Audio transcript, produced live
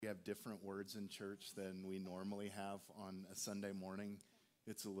have different words in church than we normally have on a Sunday morning,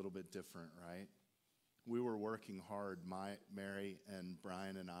 it's a little bit different, right? We were working hard, Mary and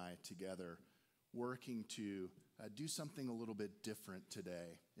Brian and I together, working to do something a little bit different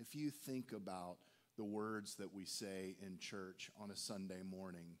today. If you think about the words that we say in church on a Sunday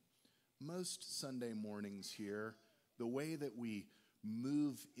morning, most Sunday mornings here, the way that we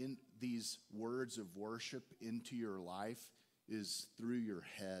move in these words of worship into your life is through your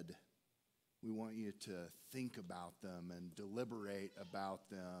head. We want you to think about them and deliberate about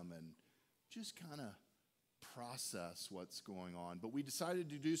them and just kind of process what's going on. But we decided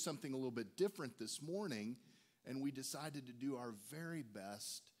to do something a little bit different this morning, and we decided to do our very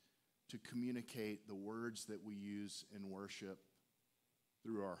best to communicate the words that we use in worship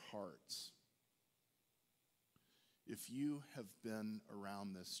through our hearts. If you have been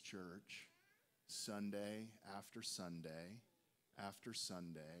around this church Sunday after Sunday after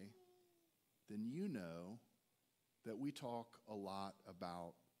Sunday, then you know that we talk a lot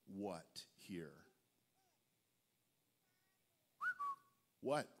about what here.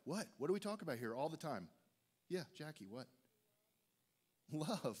 What do we talk about here all the time? Yeah, Jackie, what?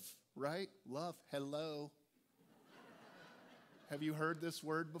 Love, right? Love, hello. Have you heard this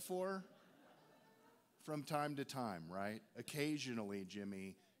word before? From time to time, right? Occasionally,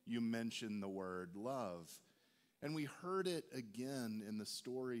 Jimmy, you mention the word love. And we heard it again in the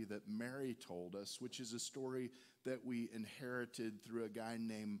story that Mary told us, which is a story that we inherited through a guy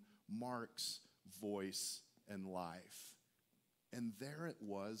named Mark's voice and life. And there it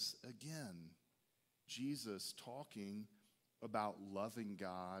was again, Jesus talking about loving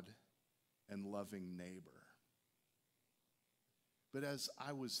God and loving neighbor. But as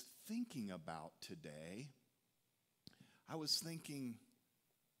I was thinking about today, I was thinking,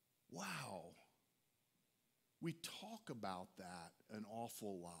 wow, we talk about that an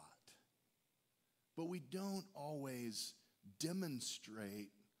awful lot, but we don't always demonstrate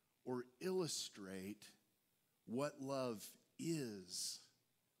or illustrate what love is,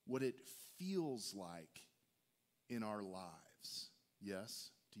 what it feels like in our lives. Yes?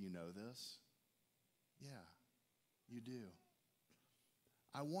 Do you know this? Yeah, you do.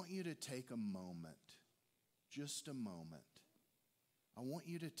 I want you to take a moment, just a moment. I want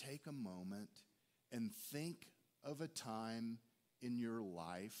you to take a moment and think of a time in your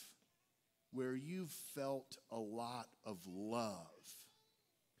life where you've felt a lot of love.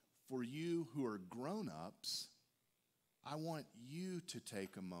 For you who are grown-ups, I want you to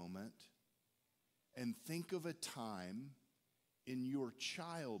take a moment and think of a time in your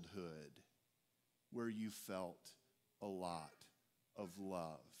childhood where you felt a lot of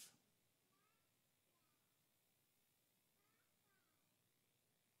love.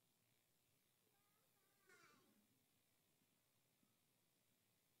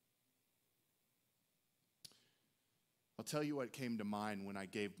 I'll tell you what came to mind when I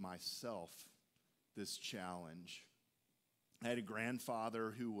gave myself this challenge. I had a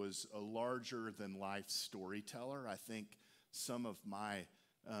grandfather who was a larger-than-life storyteller. I think some of my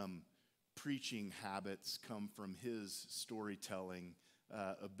preaching habits come from his storytelling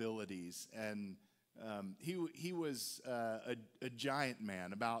abilities. And he was a giant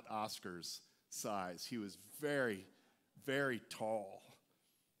man, about Oscar's size. He was very, very tall.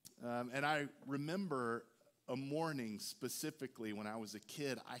 And I remember a morning specifically when I was a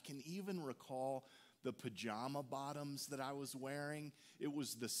kid. I can even recall the pajama bottoms that I was wearing. It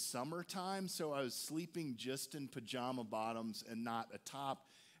was the summertime, so I was sleeping just in pajama bottoms and not a top.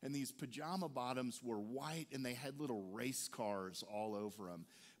 And these pajama bottoms were white, and they had little race cars all over them.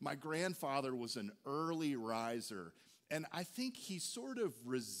 My grandfather was an early riser, and I think he sort of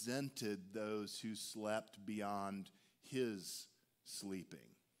resented those who slept beyond his sleeping.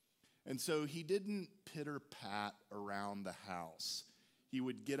 And so he didn't pitter-pat around the house. He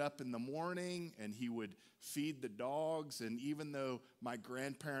would get up in the morning, and he would feed the dogs. And even though my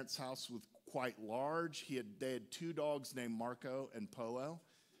grandparents' house was quite large, they had two dogs named Marco and Polo.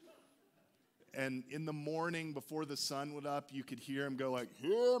 And in the morning, before the sun would up, you could hear him go like,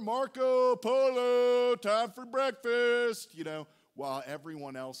 "Here, Marco, Polo, time for breakfast," while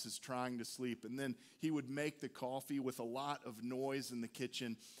everyone else is trying to sleep. And then he would make the coffee with a lot of noise in the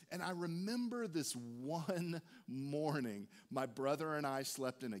kitchen. And I remember this one morning, my brother and I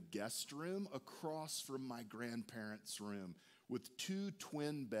slept in a guest room across from my grandparents' room with two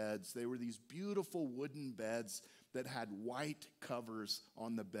twin beds. They were these beautiful wooden beds that had white covers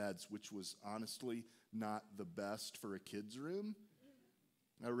on the beds, which was honestly not the best for a kid's room.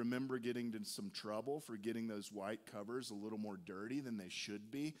 I remember getting into some trouble for getting those white covers a little more dirty than they should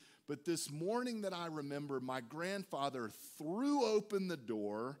be. But this morning that I remember, my grandfather threw open the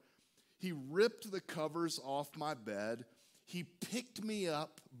door. He ripped the covers off my bed. He picked me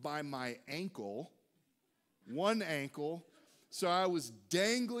up by my ankle, one ankle. So I was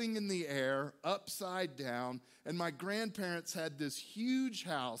dangling in the air, upside down. And my grandparents had this huge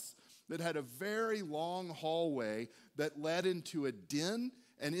house that had a very long hallway that led into a den.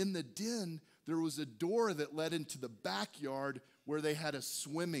 And in the den, there was a door that led into the backyard where they had a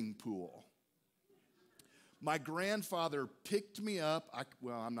swimming pool. My grandfather picked me up.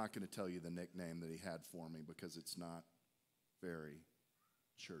 I'm not going to tell you the nickname that he had for me because it's not very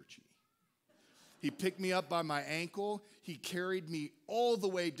churchy. He picked me up by my ankle. He carried me all the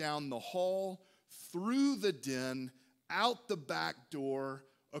way down the hall, through the den, out the back door,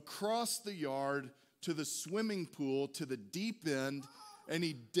 across the yard, to the swimming pool, to the deep end. And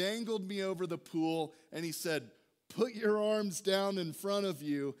he dangled me over the pool, and he said, "Put your arms down in front of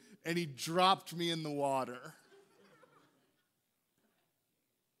you," and he dropped me in the water.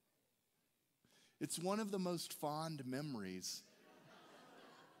 It's one of the most fond memories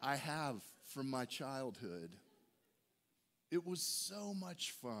I have from my childhood. It was so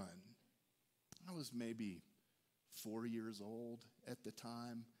much fun. I was maybe 4 years old at the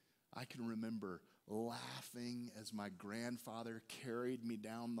time. I can remember laughing as my grandfather carried me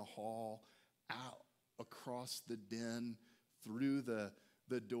down the hall, out across the den, through the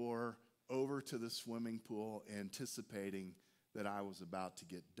door, over to the swimming pool, anticipating that I was about to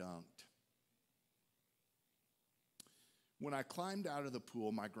get dunked. When I climbed out of the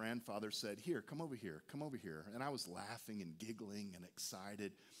pool, my grandfather said, "Here, come over here, come over here." And I was laughing and giggling and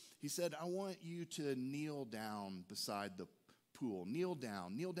excited. He said, "I want you to kneel down beside the pool. Kneel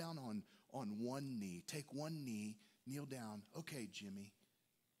down on one knee. Take one knee, kneel down. Okay, Jimmy,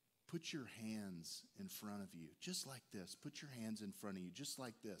 put your hands in front of you, just like this. Put your hands in front of you, just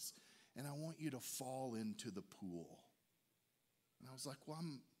like this. And I want you to fall into the pool." And I was like, "Well,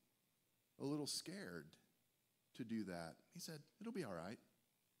 I'm a little scared to do that." He said, "It'll be all right.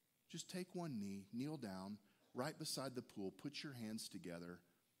 Just take one knee, kneel down right beside the pool, put your hands together,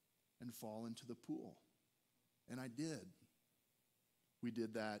 and fall into the pool." And I did. We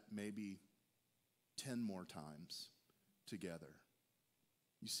did that maybe 10 more times together.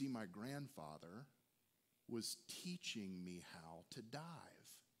 You see, my grandfather was teaching me how to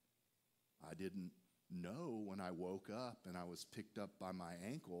dive. I didn't know when I woke up and I was picked up by my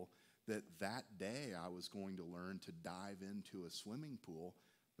ankle that day I was going to learn to dive into a swimming pool,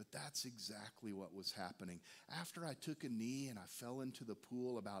 but that's exactly what was happening. After I took a knee and I fell into the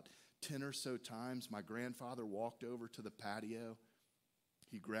pool about 10 or so times, my grandfather walked over to the patio.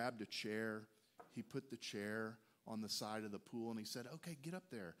 He grabbed a chair. He put the chair on the side of the pool, and he said, "Okay, get up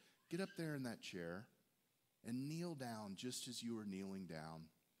there. Get up there in that chair and kneel down just as you were kneeling down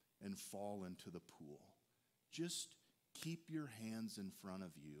and fall into the pool. Just keep your hands in front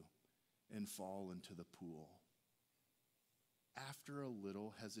of you and fall into the pool." After a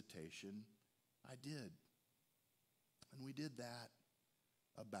little hesitation, I did. And we did that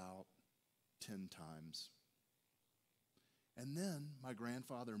about 10 times. And then my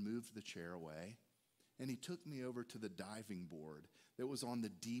grandfather moved the chair away, and he took me over to the diving board that was on the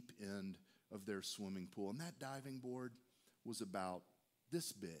deep end of their swimming pool. And that diving board was about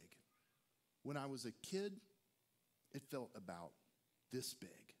this big. When I was a kid, it felt about this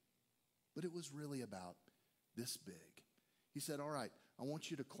big. But it was really about this big. He said, "All right, I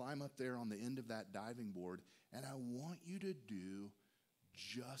want you to climb up there on the end of that diving board, and I want you to do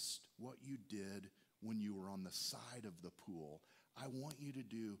just what you did when you were on the side of the pool. I want you to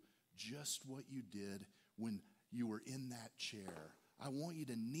do just what you did when you were in that chair. I want you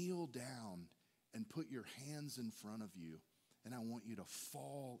to kneel down and put your hands in front of you, and I want you to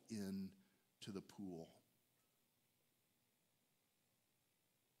fall into the pool."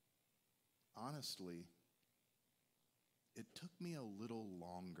 Honestly, it took me a little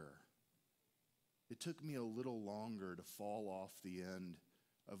longer. It took me a little longer to fall off the end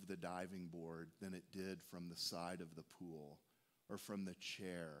of the diving board than it did from the side of the pool or from the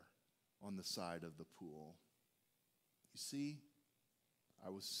chair on the side of the pool. You see, I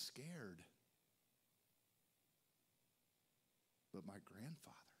was scared. But my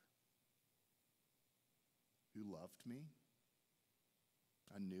grandfather, who loved me,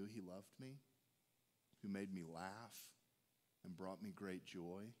 I knew he loved me, who made me laugh and brought me great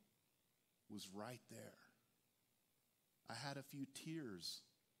joy, was right there. I had a few tears,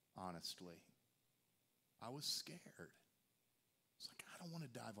 honestly. I was scared. It's like, I don't want to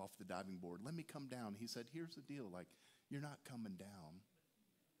dive off the diving board. Let me come down. He said, "Here's the deal. Like, you're not coming down.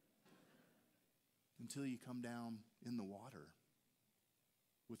 until you come down in the water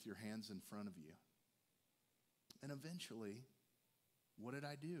with your hands in front of you. And eventually, what did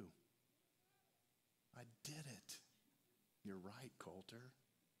I do? I did it. You're right, Coulter.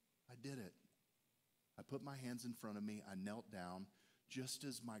 I did it. I put my hands in front of me. I knelt down just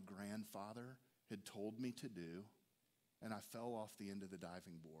as my grandfather had told me to do, and I fell off the end of the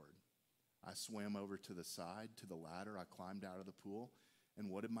diving board. I swam over to the side, to the ladder. I climbed out of the pool. And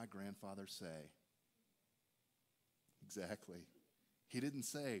what did my grandfather say? Exactly. He didn't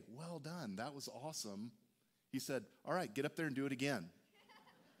say, well done, that was awesome. He said, all right, get up there and do it again.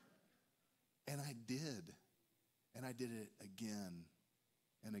 And I did. And I did it again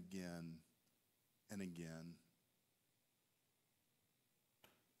and again and again.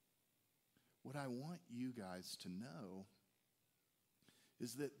 What I want you guys to know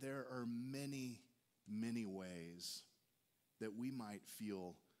is that there are many, many ways that we might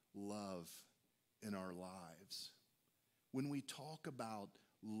feel love in our lives. When we talk about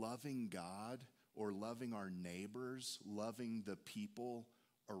loving God or loving our neighbors, loving the people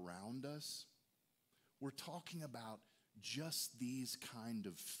around us, we're talking about just these kind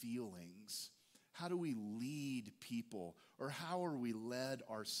of feelings. How do we lead people, or how are we led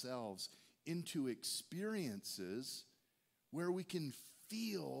ourselves into experiences where we can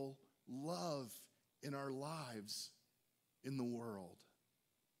feel love in our lives in the world?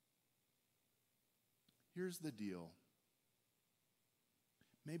 Here's the deal.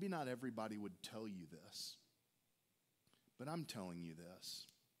 Maybe not everybody would tell you this, but I'm telling you this.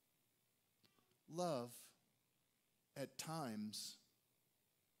 Love, at times,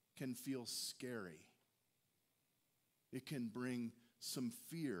 can feel scary. It can bring some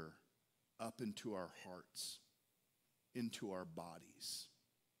fear up into our hearts, into our bodies.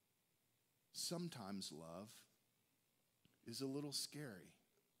 Sometimes love is a little scary.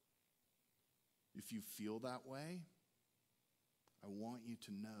 If you feel that way, I want you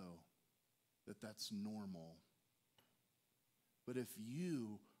to know that that's normal. But if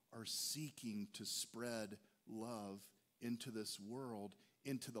you are seeking to spread love into this world,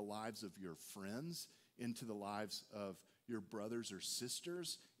 into the lives of your friends, into the lives of your brothers or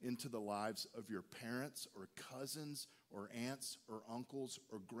sisters, into the lives of your parents or cousins or aunts or uncles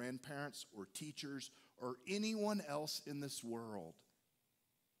or grandparents or teachers or anyone else in this world,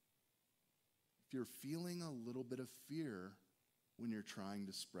 if you're feeling a little bit of fear when you're trying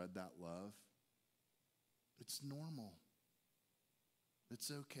to spread that love, it's normal. It's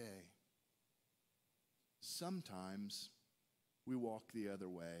okay. Sometimes we walk the other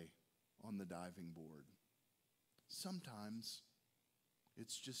way on the diving board. Sometimes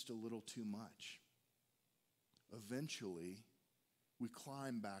it's just a little too much. Eventually, we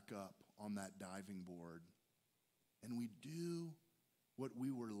climb back up on that diving board and we do what we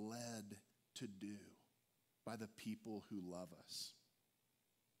were led to do by the people who love us.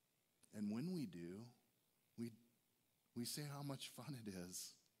 And when we do, we see how much fun it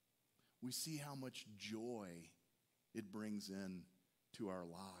is. We see how much joy it brings in to our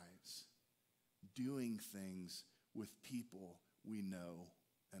lives, doing things with people we know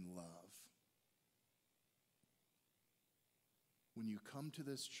and love. When you come to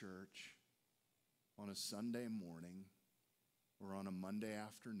this church on a Sunday morning or on a Monday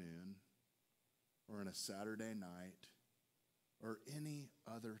afternoon or on a Saturday night or any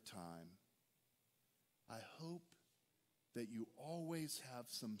other time, I hope that you always have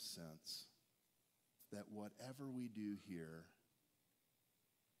some sense that whatever we do here,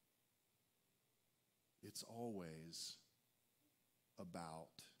 it's always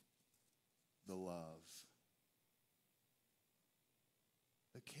about the love.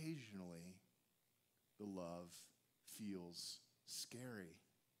 Occasionally, the love feels scary.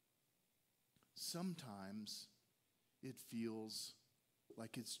 Sometimes it feels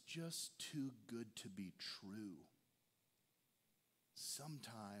like it's just too good to be true.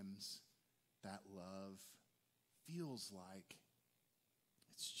 Sometimes that love feels like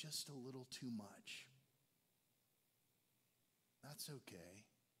it's just a little too much. That's okay.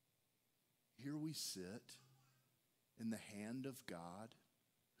 Here we sit in the hand of God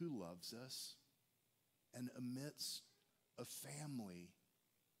who loves us, and amidst a family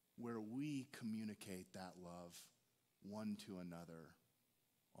where we communicate that love one to another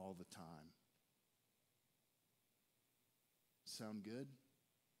all the time. Sound good?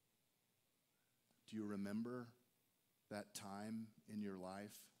 Do you remember that time in your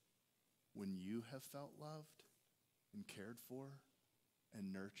life when you have felt loved and cared for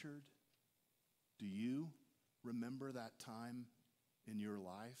and nurtured? Do you remember that time in your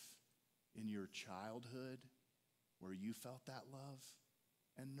life, in your childhood, where you felt that love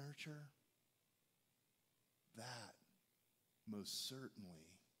and nurture? that most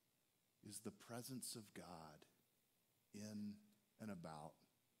certainly is the presence of God in and about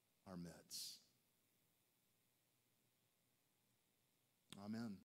our midst. Amen.